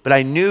limited. But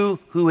I knew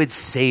who had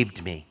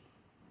saved me.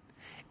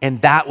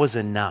 And that was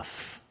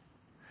enough.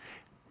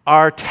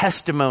 Our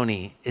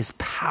testimony is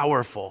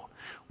powerful.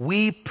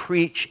 We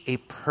preach a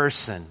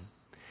person,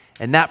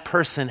 and that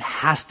person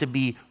has to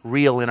be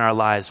real in our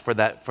lives for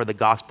the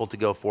gospel to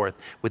go forth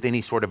with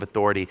any sort of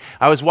authority.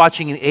 I was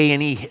watching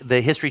A&E,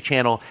 the History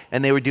Channel,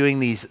 and they were doing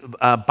these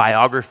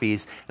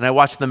biographies, and I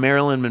watched the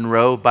Marilyn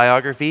Monroe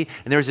biography,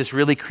 and there was this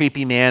really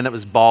creepy man that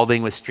was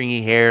balding with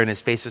stringy hair, and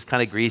his face was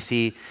kind of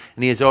greasy,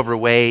 and he was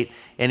overweight,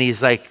 and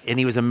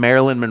he was a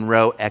Marilyn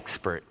Monroe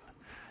expert.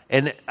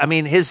 And I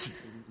mean, his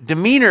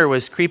demeanor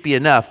was creepy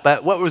enough,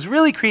 but what was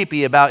really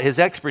creepy about his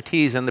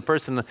expertise and the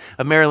person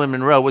of Marilyn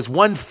Monroe was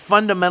one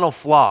fundamental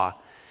flaw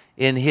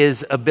in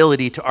his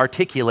ability to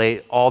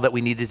articulate all that we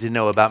needed to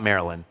know about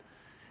Marilyn.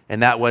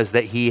 And that was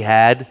that he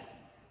had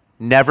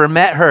never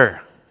met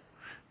her.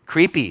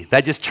 Creepy.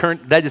 That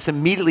just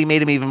immediately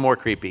made him even more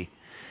creepy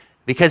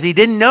because he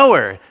didn't know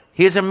her.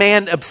 He is a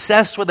man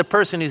obsessed with a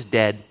person who's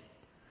dead.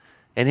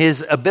 And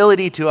his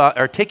ability to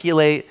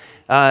articulate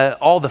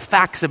all the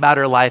facts about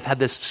her life had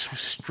this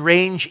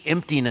strange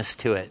emptiness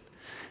to it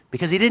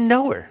because he didn't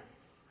know her.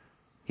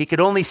 He could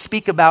only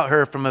speak about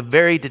her from a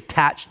very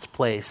detached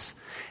place.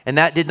 And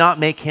that did not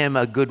make him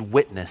a good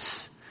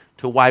witness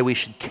to why we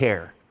should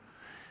care.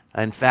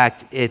 In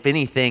fact, if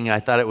anything, I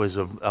thought it was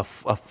a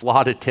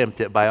flawed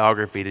attempt at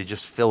biography to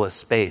just fill a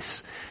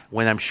space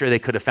when I'm sure they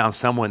could have found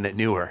someone that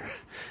knew her.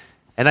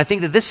 And I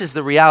think that this is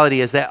the reality,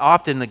 is that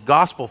often the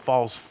gospel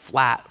falls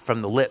flat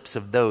from the lips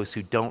of those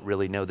who don't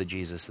really know the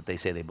Jesus that they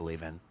say they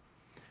believe in.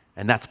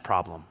 And that's a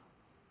problem.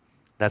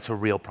 That's a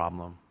real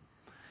problem.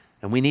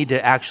 And we need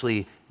to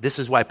actually, this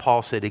is why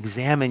Paul said,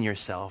 examine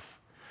yourself.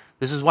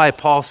 This is why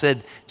Paul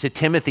said to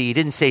Timothy, he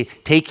didn't say,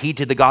 take heed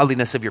to the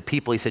godliness of your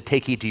people. He said,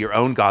 take heed to your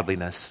own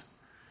godliness.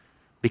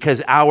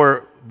 Because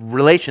our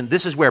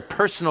this is where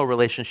personal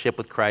relationship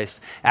with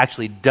Christ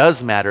actually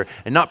does matter.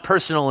 And not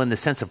personal in the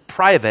sense of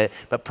private,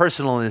 but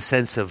personal in the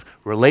sense of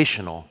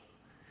relational.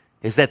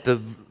 Is that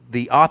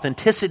the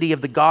authenticity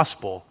of the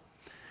gospel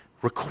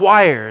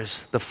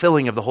requires the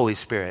filling of the Holy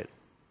Spirit.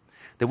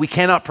 That we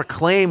cannot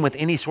proclaim with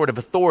any sort of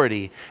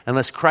authority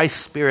unless Christ's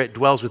Spirit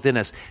dwells within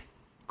us.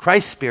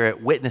 Christ's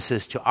Spirit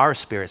witnesses to our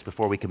spirits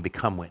before we can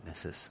become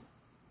witnesses.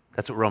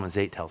 That's what Romans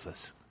 8 tells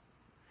us.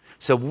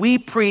 So we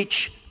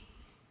preach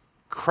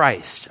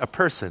Christ, a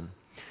person.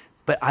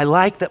 But I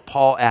like that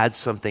Paul adds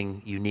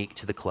something unique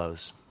to the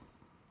close.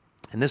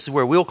 And this is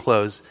where we'll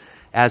close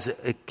as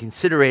a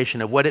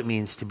consideration of what it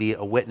means to be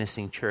a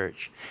witnessing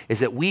church, is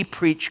that we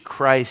preach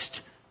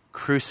Christ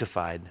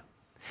crucified.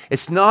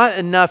 It's not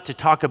enough to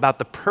talk about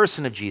the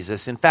person of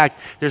Jesus. In fact,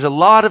 there's a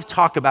lot of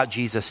talk about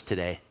Jesus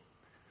today.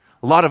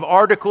 A lot of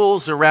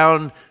articles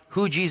around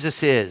who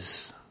Jesus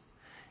is.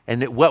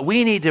 And what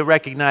we need to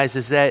recognize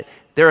is that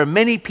there are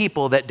many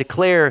people that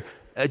declare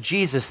a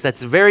Jesus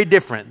that's very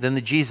different than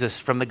the Jesus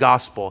from the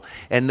gospel.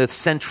 And the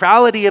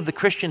centrality of the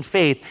Christian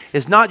faith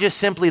is not just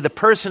simply the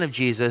person of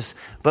Jesus,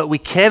 but we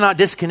cannot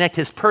disconnect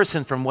his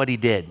person from what he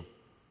did.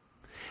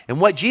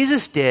 And what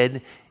Jesus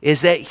did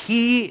is that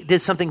he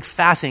did something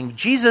fascinating.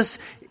 Jesus,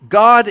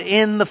 God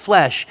in the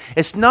flesh,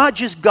 it's not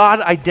just God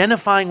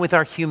identifying with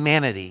our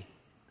humanity.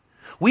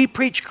 We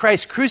preach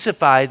Christ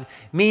crucified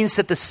means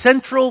that the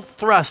central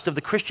thrust of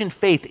the Christian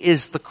faith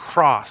is the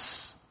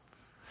cross.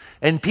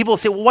 And people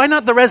say, well, why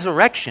not the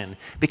resurrection?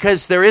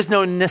 Because there is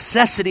no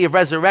necessity of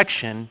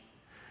resurrection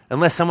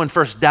unless someone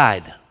first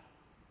died.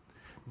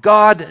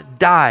 God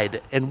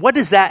died. And what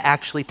does that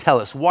actually tell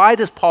us? Why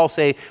does Paul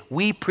say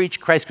we preach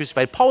Christ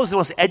crucified? Paul is the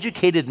most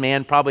educated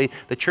man probably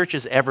the church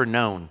has ever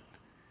known.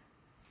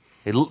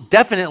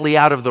 Definitely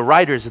out of the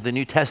writers of the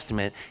New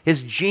Testament.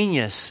 His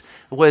genius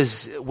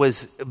was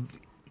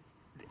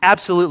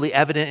absolutely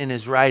evident in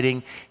his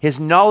writing. His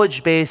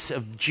knowledge base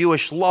of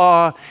Jewish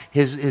law,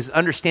 his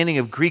understanding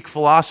of Greek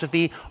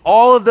philosophy,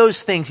 all of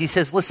those things. He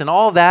says, listen,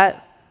 all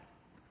that,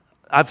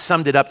 I've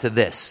summed it up to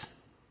this.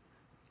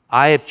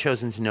 I have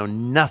chosen to know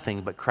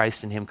nothing but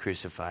Christ and him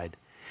crucified.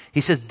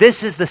 He says,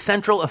 this is the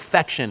central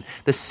affection,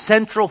 the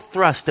central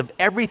thrust of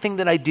everything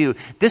that I do.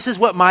 This is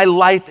what my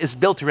life is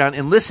built around.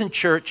 And listen,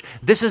 church,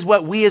 this is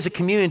what we as a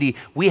community,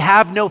 we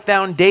have no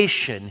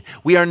foundation.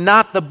 We are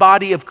not the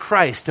body of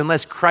Christ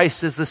unless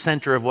Christ is the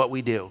center of what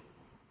we do.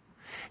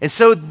 And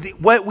so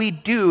what we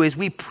do is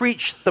we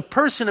preach the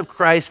person of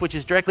Christ, which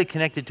is directly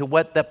connected to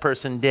what that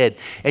person did.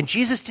 And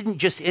Jesus didn't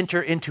just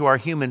enter into our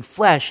human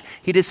flesh.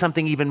 He did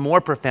something even more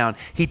profound.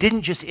 He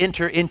didn't just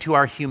enter into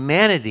our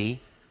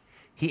humanity.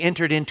 He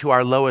entered into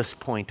our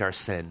lowest point, our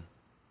sin.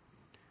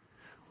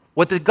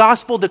 What the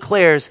gospel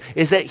declares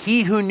is that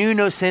he who knew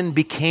no sin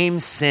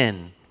became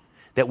sin,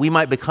 that we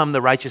might become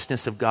the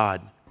righteousness of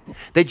God.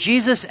 That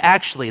Jesus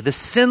actually, the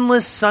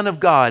sinless Son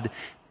of God,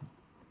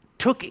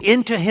 took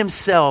into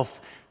himself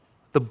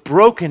the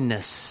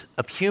brokenness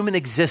of human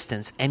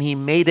existence and he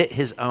made it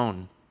his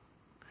own.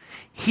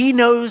 He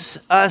knows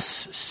us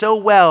so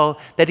well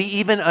that he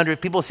even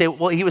people say,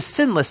 well, he was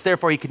sinless,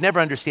 therefore he could never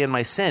understand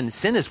my sin.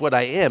 Sin is what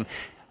I am.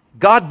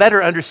 God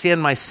better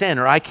understand my sin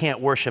or I can't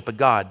worship a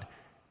God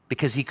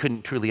because he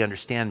couldn't truly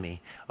understand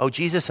me. Oh,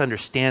 Jesus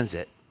understands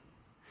it.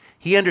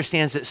 He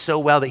understands it so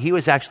well that he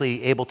was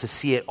actually able to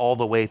see it all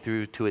the way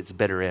through to its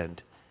bitter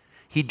end.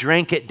 He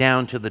drank it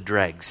down to the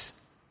dregs.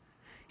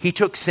 He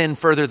took sin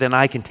further than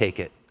I can take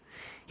it.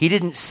 He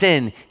didn't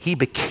sin, he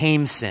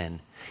became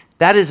sin.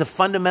 That is a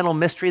fundamental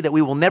mystery that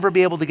we will never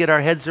be able to get our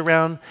heads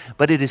around,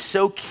 but it is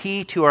so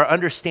key to our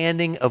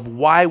understanding of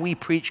why we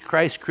preach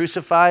Christ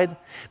crucified,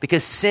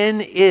 because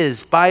sin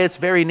is, by its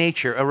very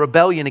nature, a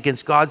rebellion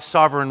against God's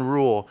sovereign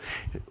rule.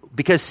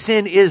 Because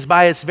sin is,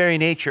 by its very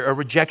nature, a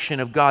rejection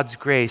of God's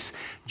grace.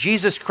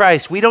 Jesus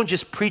Christ, we don't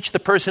just preach the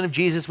person of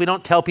Jesus. We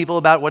don't tell people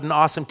about what an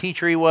awesome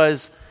teacher he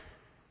was,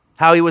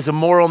 how he was a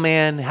moral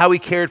man, how he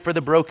cared for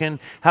the broken,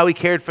 how he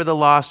cared for the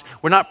lost.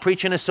 We're not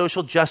preaching a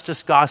social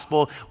justice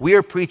gospel. We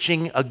are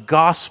preaching a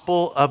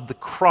gospel of the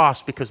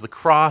cross because the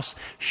cross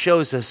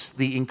shows us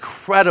the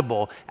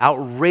incredible,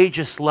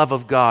 outrageous love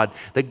of God.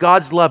 That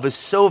God's love is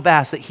so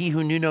vast that he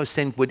who knew no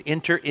sin would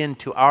enter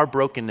into our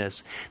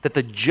brokenness, that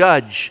the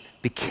judge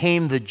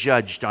became the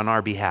judge on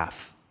our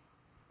behalf.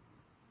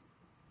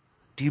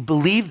 Do you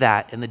believe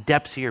that in the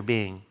depths of your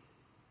being?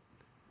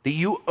 That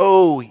you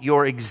owe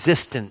your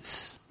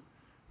existence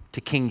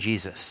to King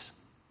Jesus.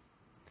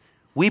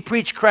 We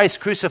preach Christ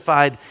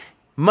crucified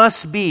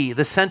must be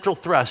the central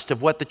thrust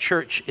of what the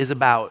church is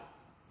about.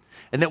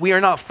 And that we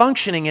are not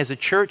functioning as a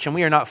church and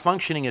we are not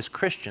functioning as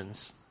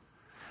Christians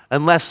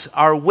unless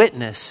our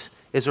witness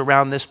is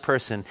around this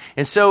person.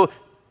 And so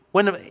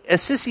when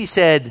Assisi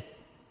said,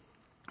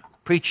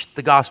 preach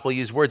the gospel,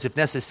 use words if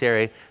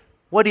necessary,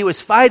 what he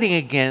was fighting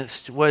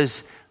against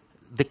was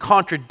the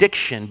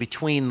contradiction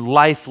between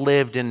life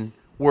lived and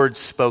words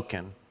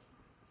spoken.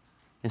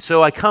 And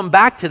so I come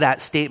back to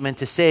that statement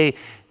to say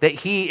that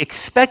he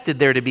expected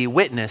there to be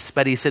witness,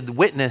 but he said the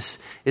witness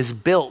is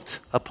built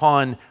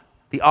upon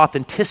the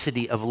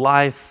authenticity of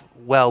life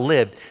well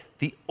lived.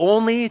 The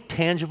only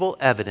tangible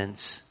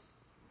evidence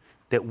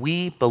that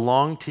we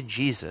belong to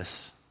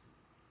Jesus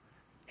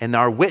and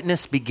our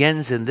witness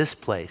begins in this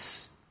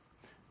place.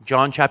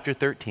 John chapter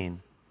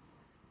 13.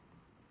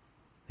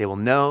 They will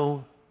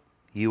know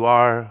you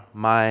are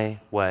my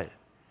what?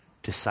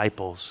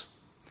 Disciples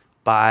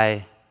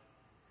by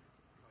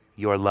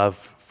your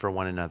love for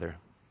one another.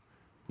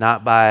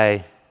 Not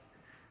by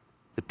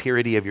the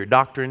purity of your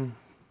doctrine,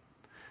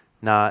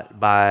 not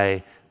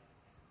by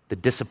the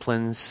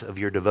disciplines of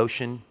your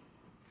devotion.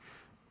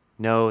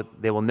 No,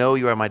 they will know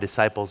you are my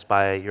disciples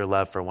by your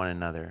love for one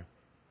another.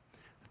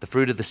 The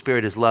fruit of the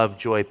Spirit is love,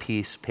 joy,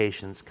 peace,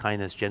 patience,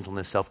 kindness,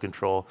 gentleness,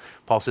 self-control.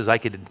 Paul says, I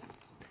could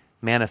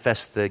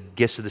manifest the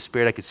gifts of the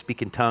Spirit. I could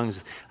speak in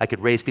tongues. I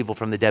could raise people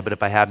from the dead, but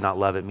if I have not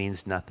love, it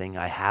means nothing.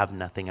 I have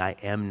nothing. I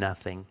am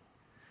nothing.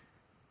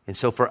 And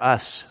so for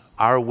us,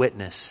 our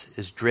witness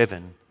is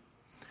driven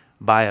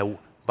by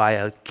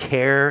a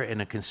care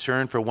and a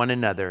concern for one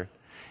another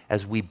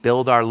as we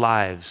build our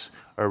lives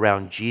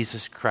around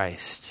Jesus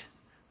Christ,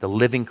 the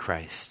living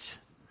Christ,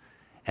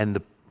 and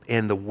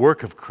the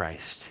work of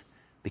Christ,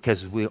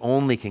 because we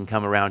only can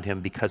come around him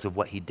because of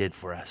what he did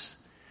for us.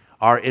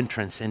 Our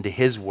entrance into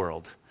his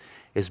world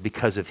is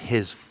because of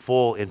his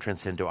full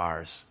entrance into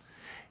ours.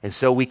 And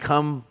so we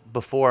come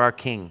before our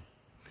King.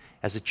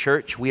 As a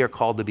church, we are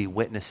called to be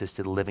witnesses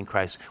to the living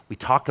Christ. We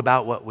talk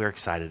about what we're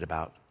excited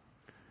about.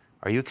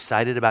 Are you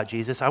excited about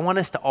Jesus? I want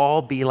us to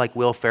all be like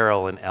Will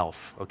Ferrell in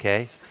Elf,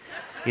 okay?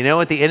 You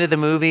know, at the end of the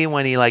movie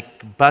when he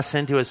busts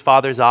into his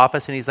father's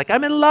office and he's like,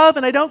 I'm in love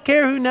and I don't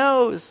care who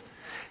knows.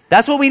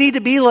 That's what we need to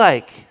be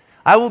like.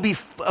 I will be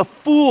a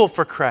fool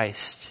for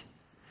Christ.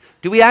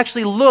 Do we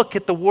actually look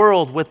at the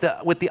world with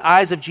the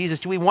eyes of Jesus?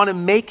 Do we want to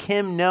make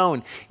him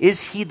known?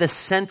 Is he the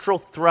central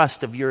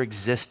thrust of your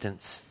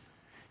existence?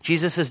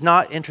 Jesus is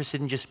not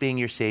interested in just being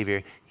your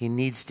Savior. He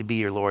needs to be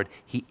your Lord.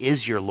 He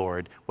is your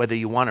Lord, whether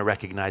you want to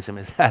recognize him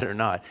as that or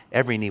not.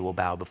 Every knee will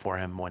bow before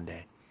him one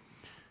day.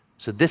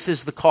 So this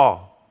is the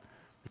call.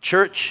 The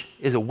church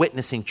is a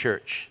witnessing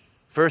church,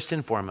 first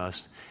and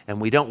foremost.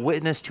 And we don't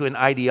witness to an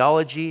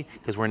ideology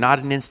because we're not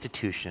an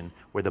institution.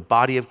 We're the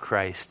body of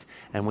Christ,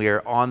 and we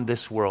are on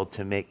this world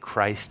to make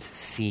Christ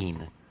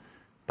seen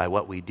by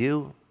what we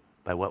do,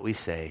 by what we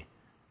say,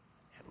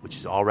 which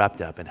is all wrapped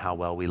up in how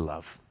well we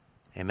love.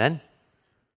 Amen?